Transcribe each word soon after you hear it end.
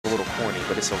corny,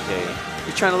 but it's okay.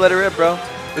 He's trying to let it rip, bro.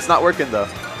 It's not working though.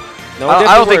 No,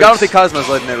 I don't think Kazma's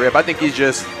letting it rip. I think he's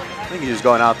just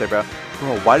going out there, bro.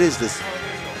 Bro, why does this?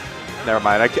 Never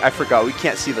mind. I forgot. We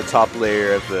can't see the top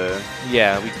layer of the.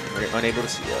 Yeah, we're unable to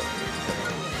see it.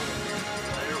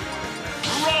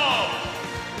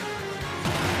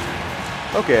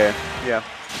 Okay. Yeah.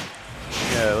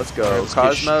 Yeah. Let's go.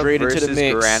 Kazma versus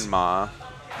Grandma.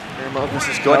 Grandma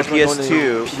versus Going to Kazma,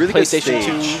 PS2. Really good stage.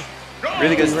 PlayStation 2.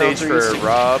 Really good stage for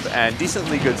Rob, and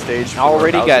decently good stage for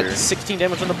Already Bowser. got 16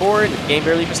 damage on the board. The game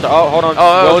barely even started. Oh, hold on.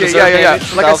 Oh, okay, yeah.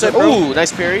 Like I said, bro. Ooh,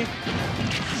 nice parry.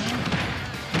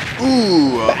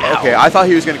 Ooh, okay. I thought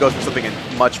he was going to go for something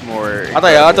much more. I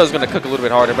thought it was going to cook a little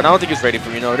bit harder, but I don't think he's ready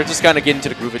for, they're just kind of getting into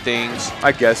the groove of things.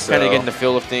 I guess so. Kind of getting the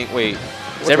feel of things. Wait, is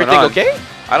What's everything okay?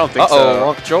 I don't think so.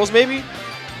 Wrong controls maybe?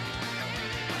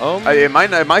 It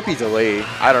might be delayed.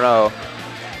 I don't know.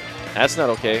 That's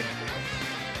not okay.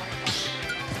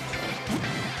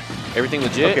 Everything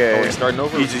legit? Okay. Are we starting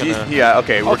over? Yeah.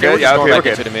 Okay. We're good. Yeah. Okay. We're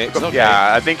Okay. into the mix. Okay.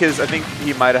 Yeah. I think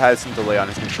he might have had some delay on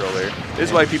his controller. This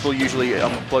is why people usually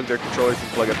unplug their controllers and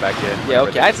plug it back in. Yeah.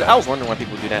 Okay. I was wondering why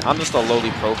people do that. I'm just a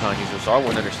lowly Pro-Con user, so I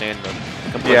wouldn't understand the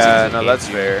complexities. Yeah. of No, that's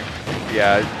fair.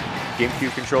 Yeah.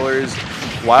 GameCube controllers,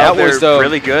 while that was they're the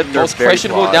really good, they're most very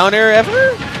questionable flawed. down air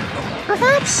ever.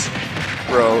 Perhaps.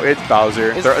 Bro, it's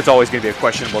Bowser. It's always gonna be a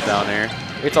questionable down air.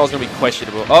 It's always gonna be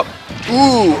questionable. Oh.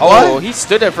 Ooh. Oh, he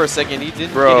stood there for a second. He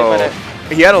didn't. Bro, get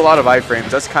hit he had a lot of iframes.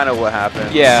 That's kind of what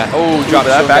happened. Yeah. Oh, drop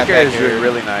that back air is here.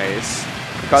 really nice.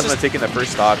 Kazma taking the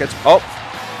first stock. It's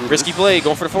risky play.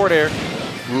 Going for the forward air.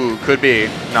 Ooh, could be.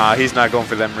 Nah, he's not going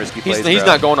for them risky plays. He's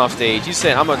not going off stage. He's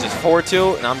saying, I'm going to just forward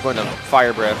tilt, and I'm going to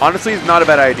fire breath. Honestly, it's not a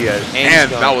bad idea. And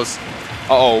that was...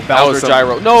 Bowser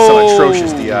gyro. Some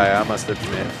atrocious DI, I must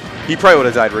admit. He probably would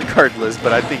have died regardless,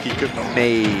 but I think he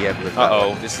may have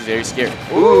lived. This is very scary.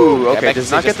 Ooh, okay, does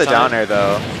not get the down air,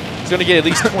 though. He's going to get at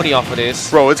least 20 off of this.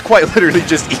 Bro, it's quite literally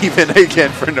just even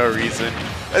again for no reason.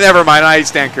 Never mind, I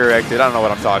stand corrected. I don't know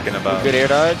what I'm talking about. Good air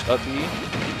dodge, up B.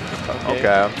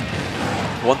 Okay.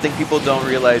 One thing people don't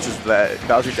realize is that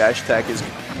Bowser dash attack is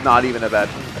not even a bad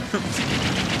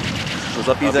Those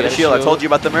up B's out of shield. I told you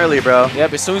about them earlier, bro.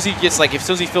 Yep, as soon as he gets as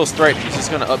soon as he feels threatened, he's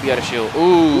just gonna up B out of shield.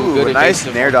 Ooh, good nice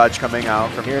nair dodge coming out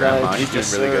from Grandma. He's doing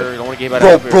really good. Don't want to give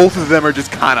out both of them are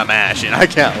just kind of mashing. I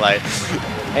can't lie.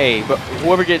 Hey, but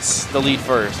whoever gets the lead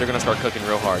first, they're gonna start cooking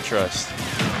real hard. Trust.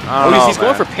 He's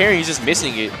going for parry. He's just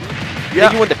missing it. Yeah. I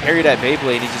think he wanted to parry that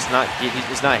Beyblade. He's just not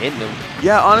hitting him.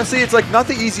 Yeah, honestly, it's like not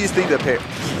the easiest thing to parry.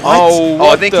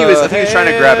 I think he was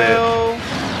trying to grab it.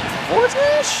 Forward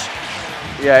smash?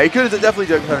 Yeah, he could have definitely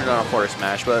done it on a forward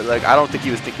smash, but like I don't think he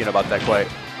was thinking about that quite.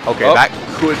 Okay, that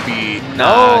could be.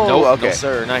 No,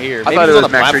 sir, not here. I thought it was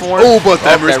on the platform. Oh, but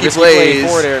that risky plays.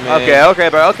 Forward air, man. Okay,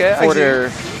 bro. Okay, forward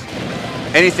air.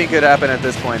 Anything could happen at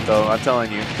this point, though. I'm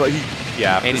telling you. But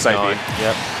and he's gone.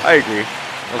 Yep. I agree.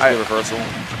 That was a good reversal.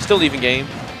 Still even game.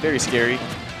 Very scary.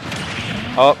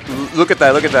 Oh, look at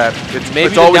that! Look at that!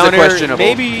 It's always questionable.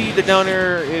 Maybe the down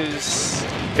air is.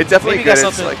 It's definitely good.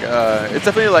 It's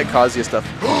definitely like Kazuya stuff.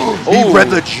 He read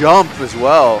the jump as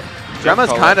well. Grandma's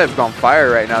kind of on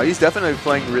fire right now. He's definitely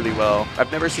playing really well.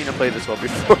 I've never seen him play this well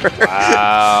before.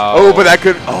 Wow. But that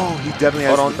could. He definitely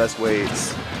has the best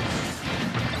weights.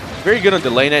 Very good on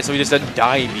delay net, so he just doesn't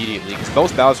die immediately. Because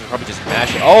most Bowser probably just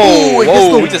mash it.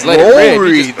 He just let it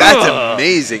rip. That's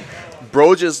amazing.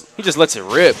 Bro he just lets it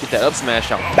rip. Get that up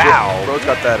smash out. Bow. Bro's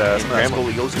got that smash.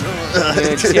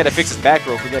 He had to fix his back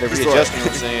rope. We got to readjust, you know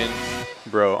what I'm saying?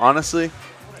 Bro, honestly,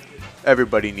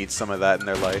 everybody needs some of that in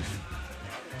their life.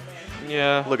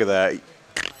 Yeah. Look at that.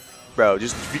 Bro,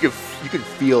 just you can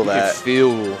feel that. You can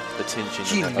feel the tension.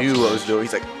 He knew what was doing.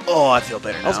 He's like, I feel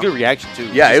better now. That was a good reaction, too.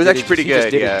 Yeah, it was actually pretty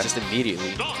good. Just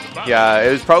immediately. Yeah, it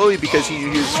was probably because he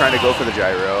was trying to go for the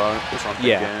gyro.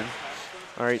 Yeah.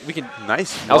 All right, we can.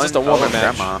 Nice. That was just a warm-up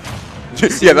match.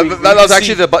 Yeah, that was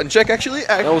actually the button check, actually.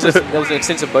 That was an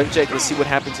extensive button check. Let's see what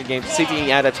happens in game. See if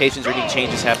any adaptations or any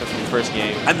changes happen from the first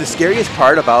game. And the scariest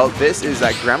part about this is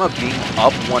that Grandma being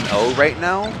up 1-0 right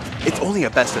now, it's only a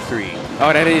best of 3.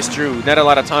 Oh, that is true. Not a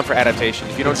lot of time for adaptation.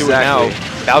 If you don't do it now,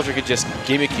 Bowser could just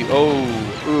gimmick you.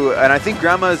 Ooh, and I think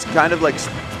Grandma is kind of like...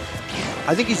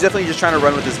 I think he's definitely just trying to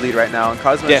run with his lead right now. And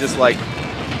Kazma is just like...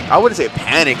 I wouldn't say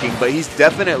panicking, but he's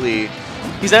definitely...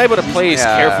 He's not able to play as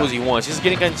careful as he wants. He's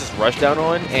getting kind of just rushed down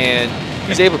on, and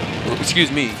he's able.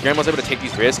 Excuse me. Grandma's able to take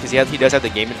these risks because he does have the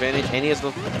game advantage, and he has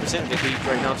the percentage lead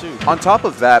right now too. On top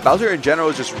of that, Bowser in general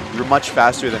is just much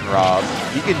faster than Rob.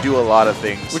 He can do a lot of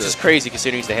things, which is crazy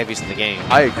considering he's the heaviest in the game.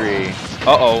 I agree.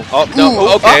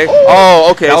 Okay.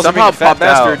 Okay. Bowser somehow popped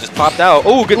out. Just popped out.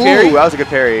 Oh, good parry. That was a good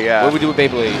parry. Yeah. What do we do with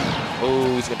Beyblade?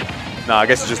 Oh, he's gonna. No, I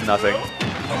guess it's just nothing.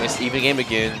 It's even game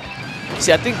again.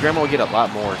 See, I think Grandma would get a lot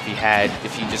more if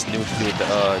he just knew what to do with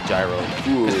the gyro.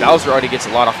 Because Bowser already gets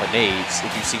a lot off of nades,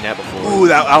 if you've seen that before. Ooh,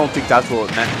 I don't think that's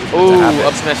what it meant. Ooh,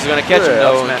 up smash is going to catch him,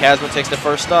 though. And Kazma takes the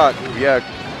first stock. Yeah,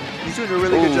 he's doing a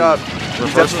really good job.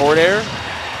 Reverse forward air.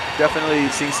 Definitely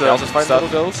seeing some stuff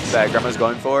ghosts that Grandma's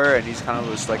going for, and he's kind of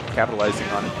just like capitalizing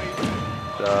on it.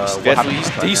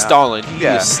 He's stalling. He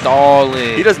is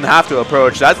stalling. He doesn't have to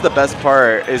approach. That's the best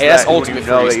part. Is that's ultimate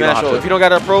for you. If you don't got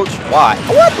to approach, why?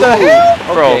 What the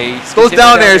hell? Bro, okay, those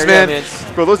down airs, man.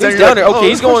 Bro, those down airs. Okay,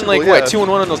 he's going like, what, 2-1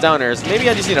 on those down airs. Maybe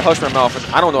I just need to hush my mouth.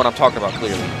 I don't know what I'm talking about,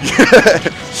 clearly.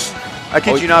 I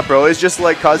kid you not, bro. It's just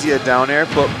like Kazuya down air,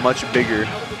 but much bigger.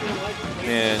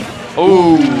 Man.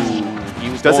 Ooh. He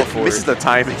was going for misses the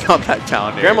timing on that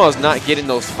down air. Grandma's not getting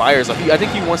those fires. I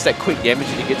think he wants that quick damage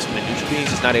that he gets from the neutral beam. He's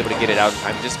just not able to get it out.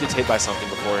 I just gets hit by something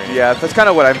beforehand. Yeah, that's kind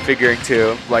of what I'm figuring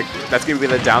too. Like, that's going to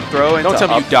be the down throw. Don't tell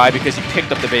me you died because he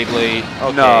picked up the Beyblade.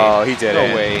 Okay. No, he didn't.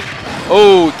 No way.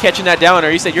 Oh, catching that down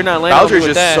air. He said you're not landing Bowser's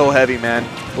just that. So heavy, man.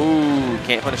 Ooh,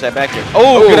 can't punish that back here.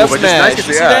 Oh, good up smash. Nice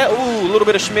you see that? Ooh, a little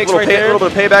bit of schmicks right there. A little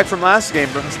bit of payback from last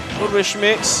game, bro. A little bit of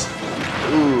schmicks.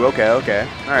 Ooh, okay.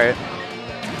 All right.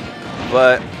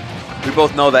 But we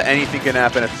both know that anything can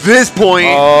happen at this point.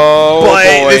 Oh, but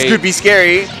boy. This could be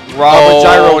scary. Robert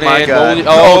gyro my God.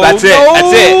 Oh, that's it.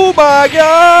 That's it. Oh, my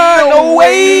God. No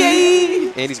way.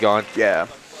 And he's gone. Yeah.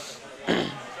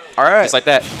 All right. Just like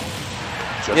that.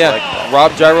 Just like that.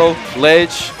 Rob gyro,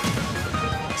 ledge.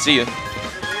 See ya.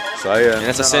 So, yeah. And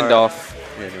that's a send-off.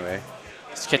 Anyway.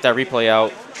 Let's check that replay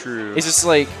out. True. It's just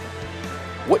like,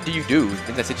 what do you do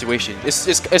in that situation?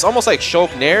 It's almost like show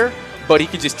up nair, but he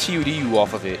can just TUD you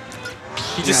off of it.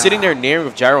 He's just sitting there nairing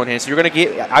with gyro in hand, so you're going to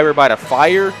get either by the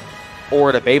fire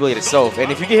or the Beyblade itself.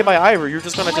 And if you get hit by either, you're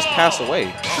just going to just pass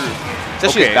away. True.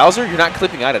 Especially as Bowser, you're not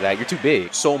clipping out of that. You're too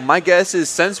big. So my guess is,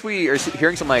 since we are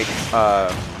hearing some like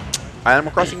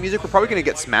Animal Crossing music, we're probably going to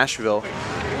get Smashville.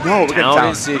 No, we're getting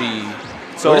Town City.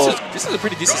 So this is a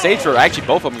pretty decent stage for actually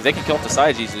both of them. They can kill off the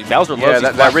sides easily. Bowser loves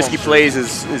that risky plays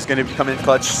is going to come in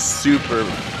clutch super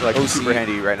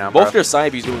handy right now. Both their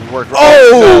side Bs doing work.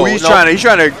 Oh, he's trying to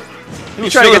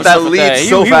get that lead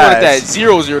so fast. He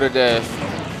wanted that 0-0 to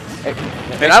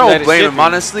death. And I don't blame him,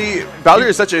 honestly. Bowser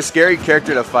is such a scary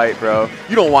character to fight, bro.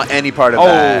 You don't want any part of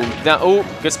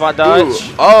that. Good spot dodge.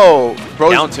 Ooh. Oh,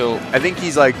 bro. Down tilt. I think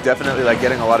he's like definitely like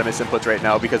getting a lot of misinputs right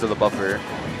now because of the buffer.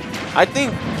 I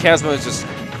think Kazma has just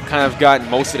kind of gotten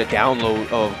most of the download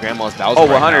of Grandma's Bowser. Oh,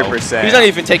 100%. He's not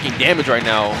even taking damage right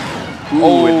now.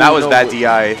 Ooh, and that was bad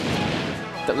DI.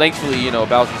 Thankfully, you know,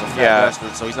 Bowser's a fat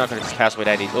bastard, so he's not going to just pass away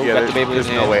that easy. Oh, got the Beyblade there's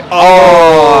in no way.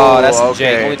 Oh, that's a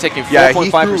jank. Only taking 4.5%. He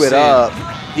threw it up.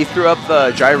 He threw up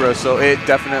the gyro, so it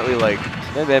definitely, like...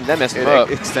 That messed him up.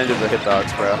 It extended the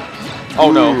hitbox, bro. Oh,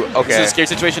 no. Okay. This is a scary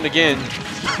situation again.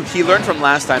 He learned from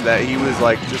last time that he was,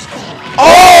 like, just...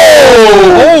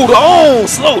 Oh! Hold on!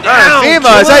 Slow down!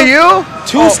 Fema, is that you?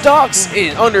 Two stocks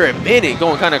in under a minute,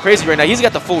 going kind of crazy right now. He's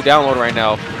got the full download right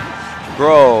now.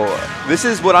 Bro, this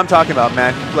is what I'm talking about,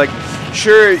 man. Like,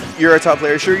 sure, you're a top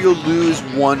player. Sure, you'll lose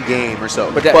one game or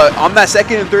so. But on that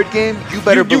second and third game, you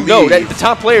better believe. You know that the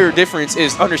top player difference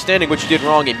is understanding what you did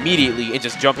wrong immediately and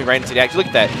just jumping right into the action. Look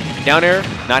at that. Down air,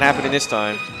 not happening this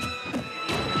time.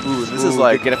 Ooh, this is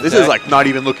like not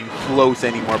even looking close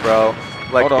anymore, bro.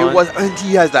 Like it was, and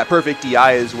he has that perfect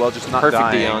DI as well, just not perfect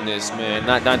dying. DI on this, man.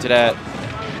 Not down to that.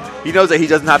 He knows that he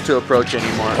doesn't have to approach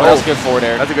anymore. Oh, that's a good forward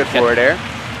air. That's a good forward air.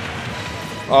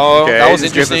 Oh, okay, that was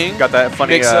interesting. Got that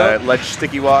funny ledge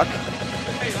sticky walk.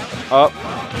 Up.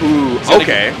 Ooh,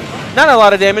 okay. Not a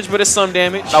lot of damage, but it's some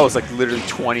damage. That was like literally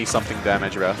 20-something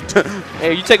damage, bro.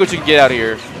 Hey, you take what you can get out of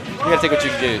here. You gotta take what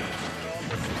you can get.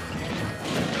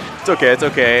 It's okay, it's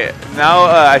okay. Now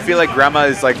I feel like Grandma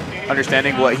is like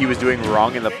understanding what he was doing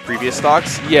wrong in the previous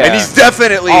stocks. Yeah. And he's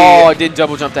definitely... Oh, I did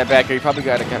double jump that back here. He probably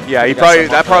got a... Yeah,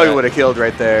 that probably would have killed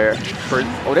right there.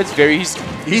 Oh, that's very...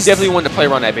 He's definitely one to play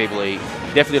around that Beyblade.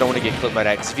 Definitely don't want to get clipped by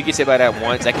that. Because if he gets hit by that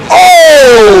once, that can just...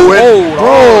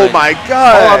 Oh my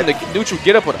God. The neutral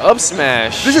get up with up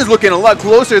smash. This is looking a lot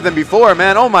closer than before,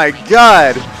 man. Oh my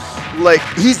God. Like,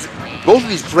 both of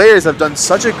these players have done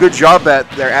such a good job at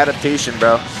their adaptation,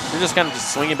 bro. They're just kind of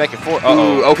just swinging back and forth.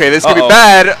 Ooh, okay, this could be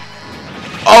bad.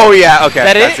 Oh, yeah, okay.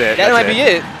 That's it. That might be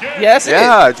it. Yeah, that's it.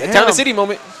 A Town and City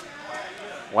moment.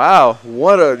 Wow,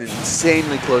 what an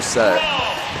insanely close set.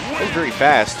 It was very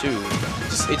fast, too.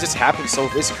 It just happens so...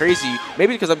 It's crazy.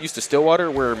 Maybe because I'm used to Stillwater,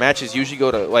 where matches usually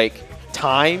go to, like,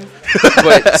 time.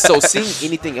 But so seeing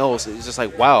anything else, it's just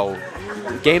like, wow.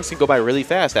 Games can go by really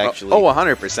fast, actually. Oh,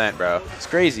 100%, bro. It's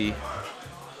crazy.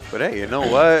 But hey, you know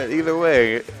what? Either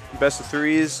way, best of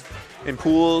threes in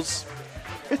pools.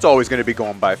 it's always going to be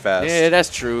going by fast. Yeah, that's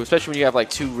true. Especially when you have like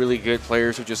two really good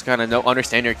players who just kind of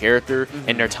understand their character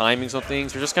and their timings on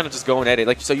things. They're just kind of just going at it.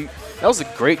 Like so, that was a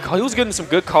great call. He was getting some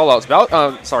good call outs.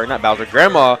 Sorry, not Bowser.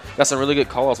 Grandma got some really good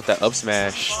call outs with that up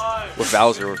smash with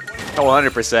Bowser. Oh,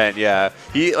 100%. Yeah,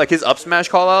 he like his up smash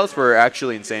call outs were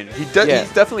actually insane. He's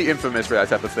definitely infamous for that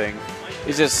type of thing.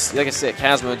 It's just like I said,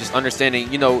 Kazma just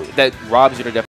understanding. You know that robs you to death.